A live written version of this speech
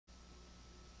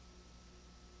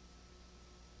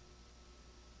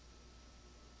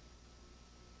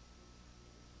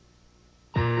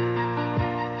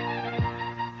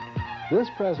This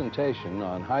presentation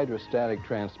on hydrostatic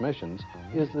transmissions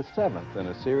is the 7th in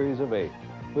a series of 8,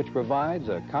 which provides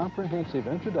a comprehensive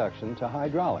introduction to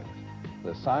hydraulics,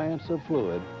 the science of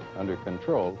fluid under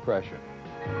controlled pressure.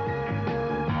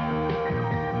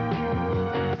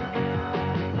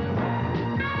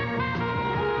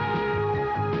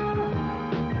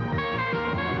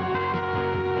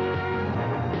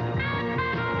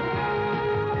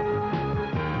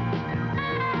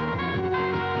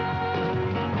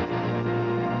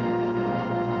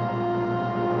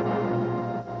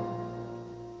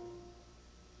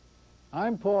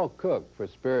 I'm Paul Cook for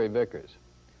Vickers.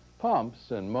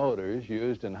 Pumps and motors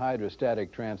used in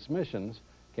hydrostatic transmissions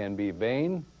can be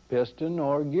vane, piston,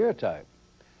 or gear type.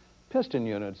 Piston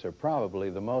units are probably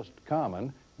the most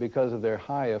common because of their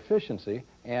high efficiency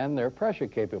and their pressure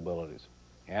capabilities,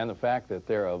 and the fact that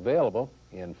they're available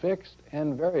in fixed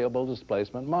and variable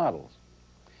displacement models.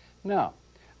 Now,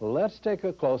 let's take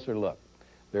a closer look.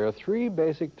 There are 3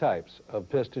 basic types of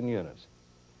piston units.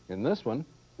 In this one,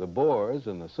 the bores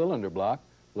in the cylinder block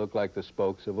look like the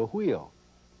spokes of a wheel.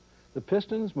 The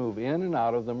pistons move in and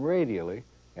out of them radially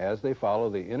as they follow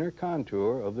the inner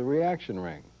contour of the reaction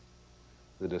ring.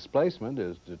 The displacement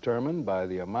is determined by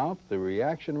the amount the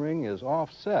reaction ring is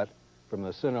offset from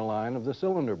the center line of the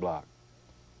cylinder block.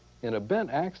 In a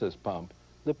bent axis pump,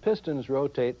 the pistons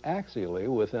rotate axially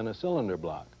within a cylinder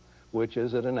block, which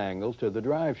is at an angle to the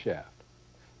drive shaft.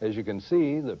 As you can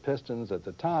see, the pistons at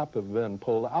the top have been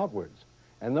pulled outwards,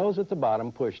 and those at the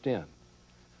bottom pushed in.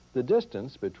 The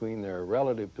distance between their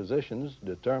relative positions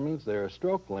determines their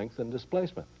stroke length and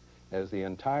displacement as the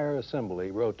entire assembly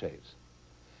rotates.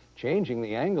 Changing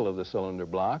the angle of the cylinder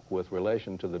block with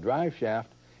relation to the drive shaft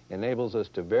enables us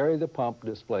to vary the pump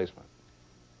displacement.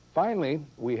 Finally,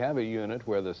 we have a unit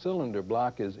where the cylinder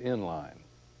block is inline.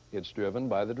 It's driven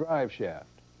by the drive shaft.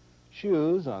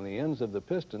 Shoes on the ends of the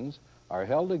pistons are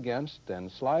held against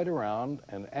and slide around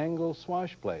an angle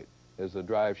swash plate as the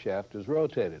drive shaft is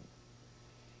rotated.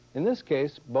 In this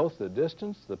case, both the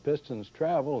distance the pistons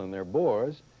travel in their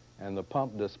bores and the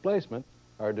pump displacement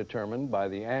are determined by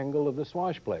the angle of the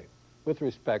swash plate with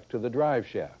respect to the drive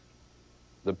shaft.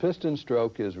 The piston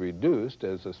stroke is reduced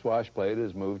as the swash plate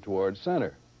is moved towards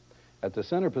center. At the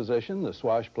center position, the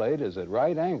swash plate is at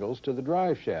right angles to the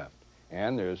drive shaft,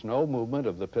 and there's no movement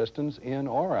of the pistons in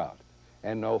or out,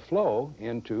 and no flow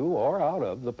into or out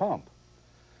of the pump.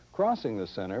 Crossing the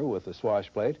center with the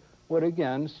swash plate would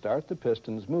again start the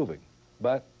pistons moving,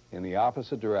 but in the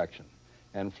opposite direction,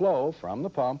 and flow from the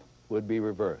pump would be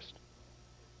reversed.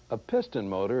 A piston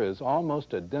motor is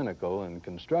almost identical in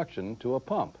construction to a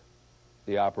pump.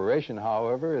 The operation,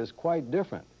 however, is quite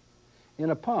different. In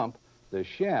a pump, the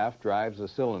shaft drives the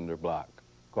cylinder block,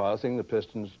 causing the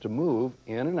pistons to move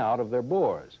in and out of their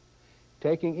bores,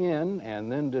 taking in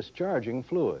and then discharging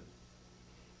fluid.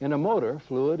 In a motor,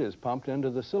 fluid is pumped into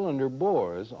the cylinder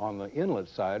bores on the inlet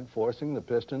side, forcing the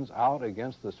pistons out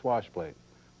against the swash plate,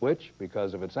 which,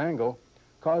 because of its angle,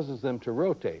 causes them to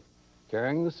rotate,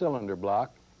 carrying the cylinder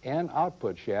block and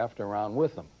output shaft around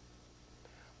with them.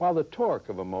 While the torque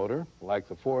of a motor, like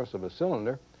the force of a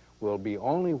cylinder, will be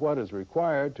only what is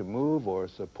required to move or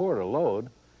support a load,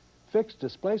 fixed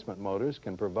displacement motors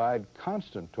can provide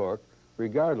constant torque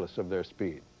regardless of their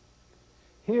speed.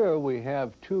 Here we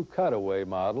have 2 cutaway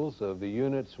models of the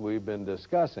units we've been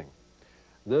discussing.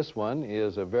 This one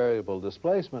is a variable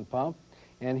displacement pump,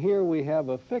 and here we have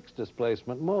a fixed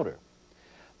displacement motor.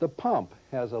 The pump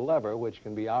has a lever which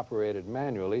can be operated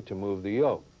manually to move the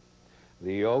yoke.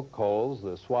 The yoke holds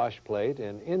the swash plate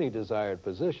in any desired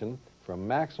position from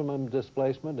maximum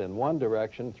displacement in one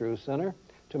direction through center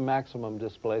to maximum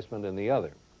displacement in the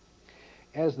other.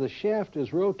 As the shaft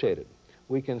is rotated,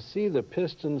 we can see the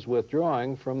pistons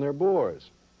withdrawing from their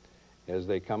bores. As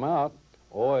they come out,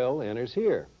 oil enters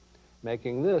here,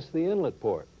 making this the inlet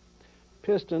port.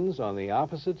 Pistons on the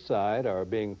opposite side are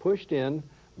being pushed in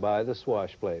by the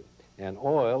swash plate, and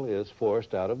oil is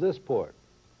forced out of this port.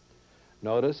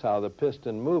 Notice how the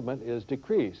piston movement is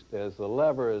decreased as the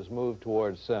lever is moved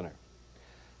towards center.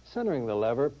 Centering the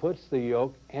lever puts the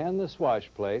yoke and the swash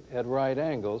plate at right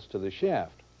angles to the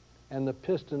shaft, and the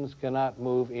pistons cannot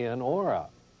move in or out.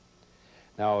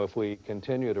 Now, if we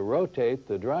continue to rotate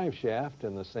the drive shaft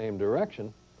in the same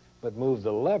direction, but move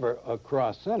the lever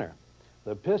across center,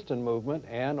 the piston movement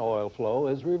and oil flow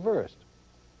is reversed.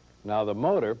 Now, the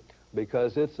motor,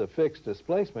 because it's a fixed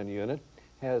displacement unit,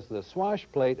 has the swash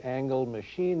plate angle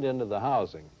machined into the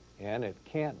housing, and it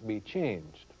can't be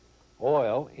changed.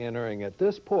 Oil entering at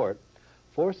this port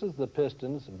forces the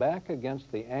pistons back against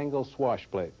the angle swash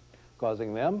plate,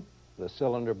 causing them, the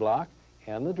cylinder block,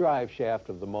 and the drive shaft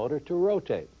of the motor to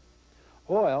rotate.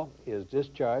 Oil is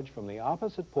discharged from the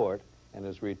opposite port and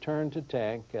is returned to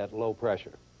tank at low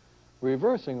pressure.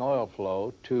 Reversing oil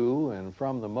flow to and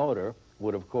from the motor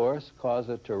would, of course, cause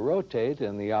it to rotate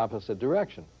in the opposite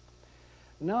direction.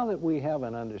 Now that we have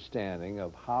an understanding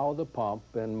of how the pump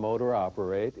and motor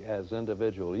operate as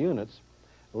individual units,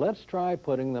 let's try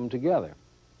putting them together.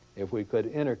 If we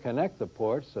could interconnect the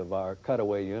ports of our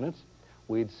cutaway units,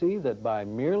 we'd see that by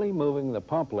merely moving the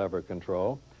pump lever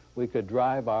control, we could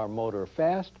drive our motor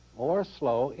fast or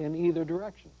slow in either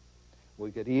direction.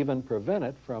 We could even prevent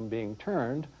it from being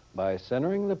turned by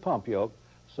centering the pump yoke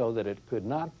so that it could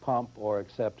not pump or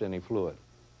accept any fluid.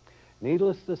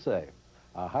 Needless to say,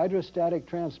 a hydrostatic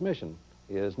transmission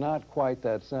is not quite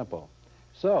that simple,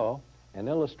 so an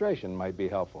illustration might be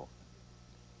helpful.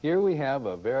 Here we have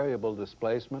a variable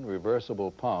displacement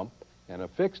reversible pump and a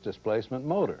fixed displacement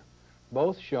motor,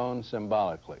 both shown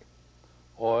symbolically.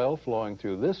 Oil flowing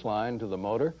through this line to the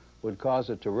motor would cause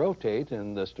it to rotate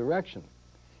in this direction,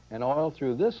 and oil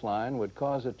through this line would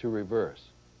cause it to reverse.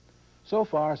 So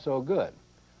far, so good.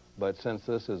 But since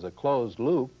this is a closed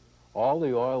loop, all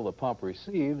the oil the pump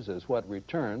receives is what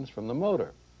returns from the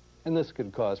motor, and this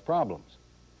could cause problems.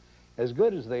 As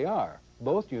good as they are,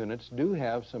 both units do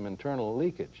have some internal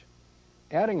leakage.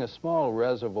 Adding a small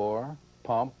reservoir,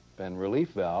 pump, and relief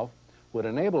valve would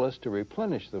enable us to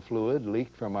replenish the fluid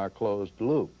leaked from our closed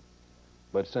loop.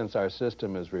 But since our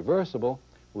system is reversible,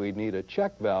 we'd need a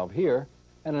check valve here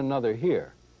and another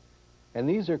here. And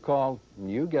these are called,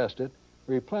 you guessed it,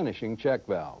 replenishing check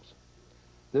valves.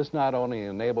 This not only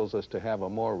enables us to have a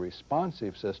more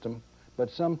responsive system, but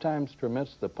sometimes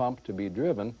permits the pump to be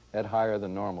driven at higher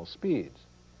than normal speeds.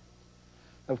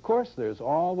 Of course, there's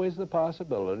always the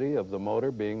possibility of the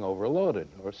motor being overloaded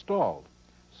or stalled,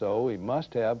 so we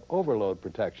must have overload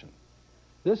protection.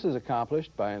 This is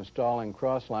accomplished by installing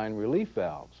cross-line relief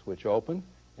valves, which open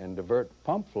and divert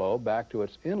pump flow back to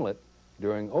its inlet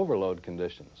during overload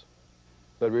conditions.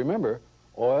 But remember,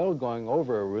 oil going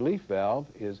over a relief valve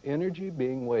is energy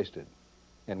being wasted,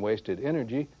 and wasted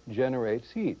energy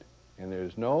generates heat, and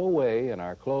there's no way in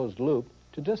our closed loop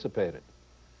to dissipate it.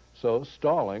 So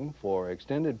stalling for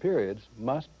extended periods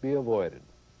must be avoided.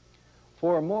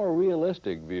 For a more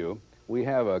realistic view, we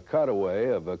have a cutaway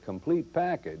of a complete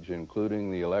package,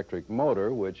 including the electric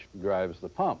motor which drives the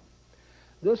pump.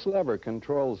 This lever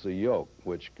controls the yoke,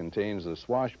 which contains the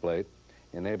swash plate,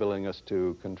 enabling us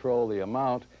to control the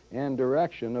amount and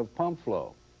direction of pump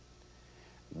flow.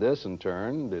 This, in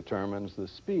turn, determines the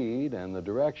speed and the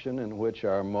direction in which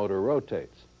our motor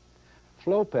rotates.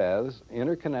 Flow paths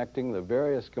interconnecting the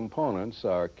various components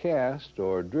are cast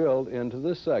or drilled into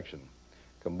this section,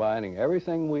 combining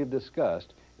everything we've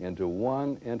discussed into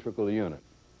one integral unit.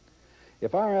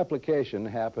 If our application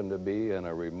happened to be in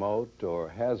a remote or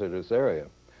hazardous area,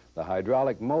 the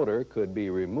hydraulic motor could be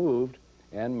removed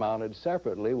and mounted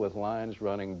separately with lines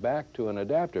running back to an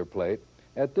adapter plate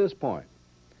at this point.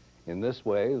 In this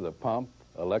way, the pump,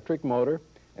 electric motor,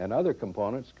 and other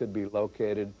components could be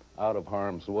located out of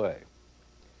harm's way.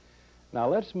 Now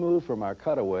let's move from our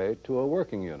cutaway to a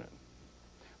working unit.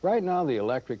 Right now, the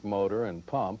electric motor and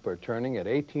pump are turning at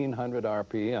 1800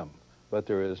 RPM, but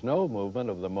there is no movement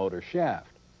of the motor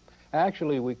shaft.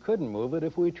 Actually, we couldn't move it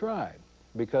if we tried,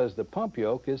 because the pump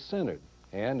yoke is centered,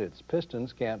 and its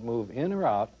pistons can't move in or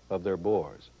out of their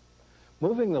bores.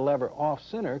 Moving the lever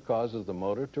off-center causes the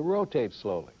motor to rotate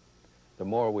slowly. The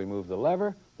more we move the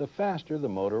lever, the faster the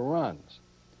motor runs.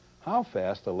 How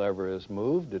fast the lever is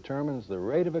moved determines the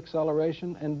rate of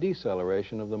acceleration and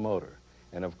deceleration of the motor,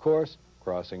 and of course,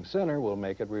 crossing center will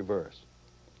make it reverse.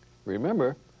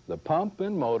 Remember, the pump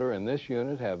and motor in this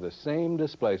unit have the same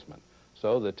displacement,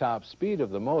 so the top speed of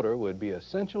the motor would be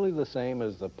essentially the same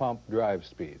as the pump drive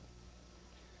speed.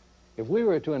 If we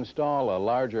were to install a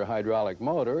larger hydraulic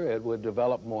motor, it would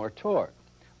develop more torque,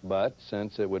 but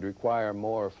since it would require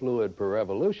more fluid per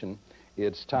revolution,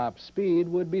 its top speed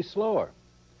would be slower.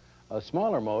 A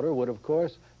smaller motor would, of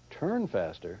course, turn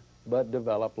faster, but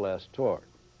develop less torque.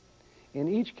 In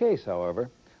each case, however,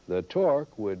 the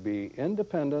torque would be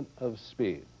independent of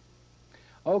speed.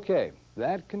 Okay,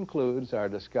 that concludes our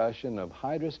discussion of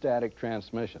hydrostatic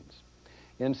transmissions.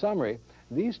 In summary,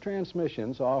 these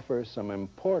transmissions offer some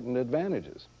important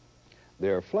advantages.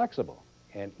 They're flexible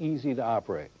and easy to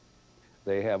operate.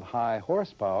 They have high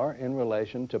horsepower in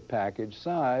relation to package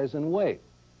size and weight.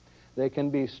 They can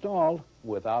be stalled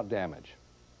without damage.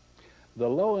 The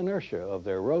low inertia of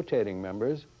their rotating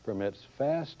members permits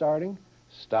fast starting,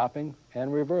 stopping,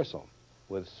 and reversal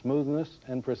with smoothness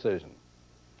and precision.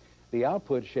 The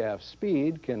output shaft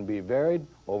speed can be varied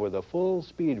over the full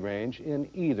speed range in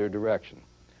either direction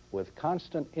with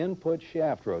constant input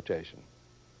shaft rotation.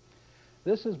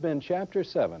 This has been Chapter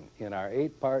 7 in our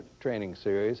 8-part training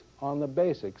series on the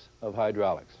basics of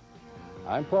hydraulics.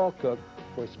 I'm Paul Cook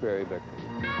for Sperry Vickers.